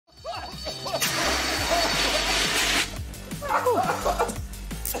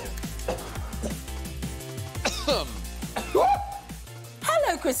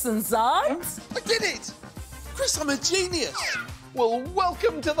lesson, Xand. I did it! Chris, I'm a genius. Well,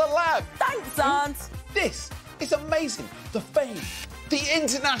 welcome to the lab. Thanks, Xand. This is amazing. The fame, the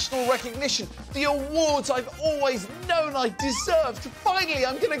international recognition, the awards I've always known I deserved. Finally,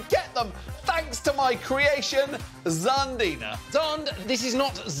 I'm going to get them, thanks to my creation, Xandina. Xand, this is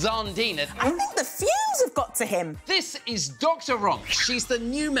not Xandina. I think the fumes have got to him. This is Dr.Ronx. She's the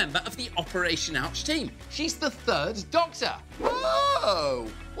new member of the Operation Ouch team. She's the third doctor. Oh,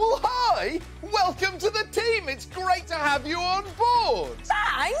 well, hi. Welcome to the team. It's great to have you on board.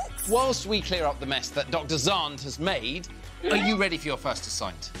 Thanks. Whilst we clear up the mess that Dr. Xand has made, are you ready for your first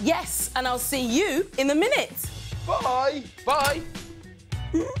assignment? Yes, and I'll see you in a minute. Bye. Bye.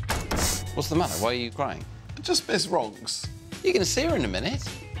 What's the matter? Why are you crying? I just miss Ronx. You're going to see her in a minute.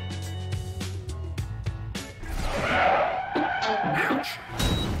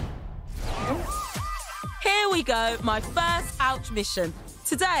 Here we go, my first Ouch mission.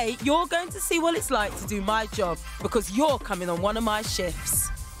 Today, you're going to see what it's like to do my job because you're coming on one of my shifts.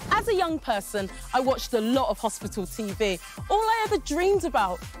 As a young person, I watched a lot of hospital TV. All I ever dreamed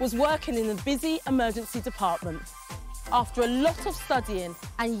about was working in a busy emergency department. After a lot of studying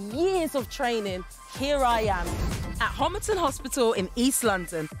and years of training, here I am at Homerton Hospital in East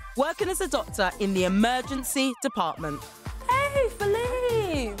London, working as a doctor in the emergency department. Hey,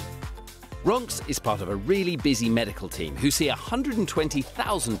 Philippe! Ronx is part of a really busy medical team who see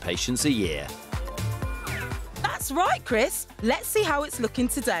 120,000 patients a year. That's right, Chris. Let's see how it's looking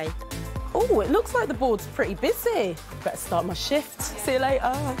today. Oh, it looks like the board's pretty busy. Better start my shift. See you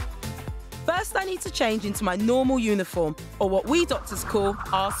later. First, I need to change into my normal uniform, or what we doctors call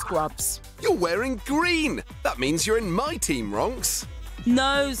our scrubs. You're wearing green. That means you're in my team, Ronx.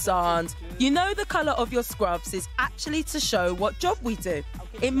 No, Xand. You know the colour of your scrubs is actually to show what job we do.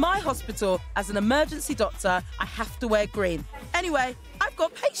 In my hospital, as an emergency doctor, I have to wear green. Anyway, I've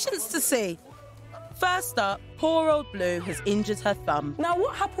got patients to see. First up, poor old Blue has injured her thumb. Now,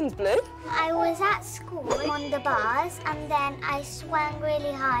 what happened, Blue? I was at school on the bars and then I swam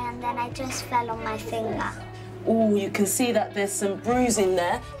really high and then I just fell on my finger. Oh, you can see that there's some bruising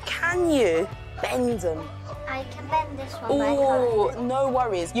there. Can you bend them? I can bend this one. Oh, no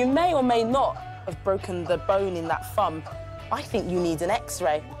worries. You may or may not have broken the bone in that thumb. I think you need an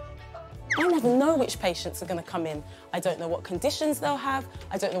X-ray. I never know which patients are going to come in. I don't know what conditions they'll have.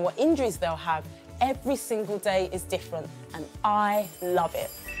 I don't know what injuries they'll have. Every single day is different, and I love it.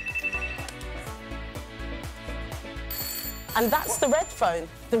 And that's the red phone.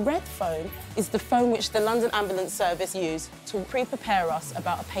 The red phone is the phone which the London Ambulance Service use to pre-prepare us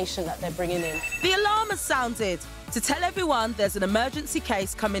about a patient that they're bringing in. The alarm has sounded to tell everyone there's an emergency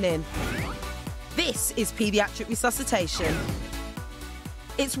case coming in. This is paediatric resuscitation.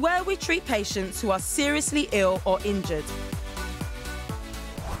 It's where we treat patients who are seriously ill or injured.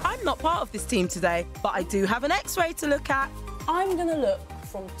 I'm not part of this team today, but I do have an X-ray to look at. I'm going to look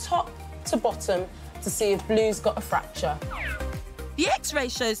from top to bottom to see if Blue's got a fracture. The X-ray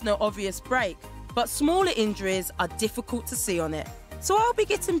shows no obvious break, but smaller injuries are difficult to see on it. So I'll be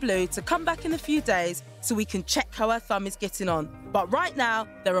getting Blue to come back in a few days so we can check how her thumb is getting on. But right now,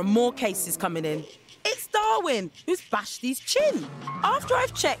 there are more cases coming in. It's Darwin, who's bashed his chin. After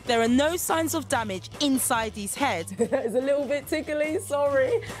I've checked, there are no signs of damage inside his head. That is a little bit tickly,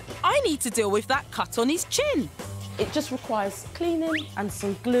 sorry. I need to deal with that cut on his chin. It just requires cleaning and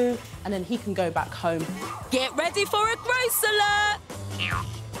some glue, and then he can go back home. Get ready for a gross alert!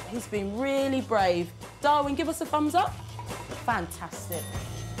 He's been really brave. Darwin, give us a thumbs up. Fantastic.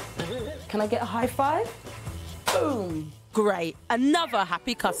 Can I get a high five? Boom. Great. Another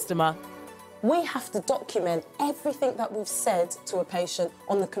happy customer. We have to document everything that we've said to a patient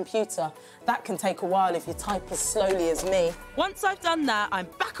on the computer. That can take a while if you type as slowly as me. Once I've done that, I'm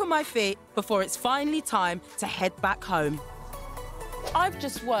back on my feet before it's finally time to head back home. I've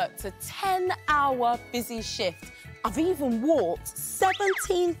just worked a 10-hour busy shift. I've even walked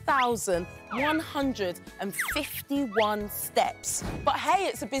 17,151 steps. But hey,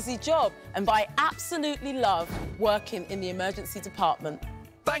 it's a busy job, and I absolutely love working in the emergency department.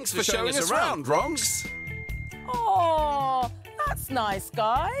 Thanks for showing us around, Ronx. Oh, that's nice,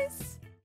 guys.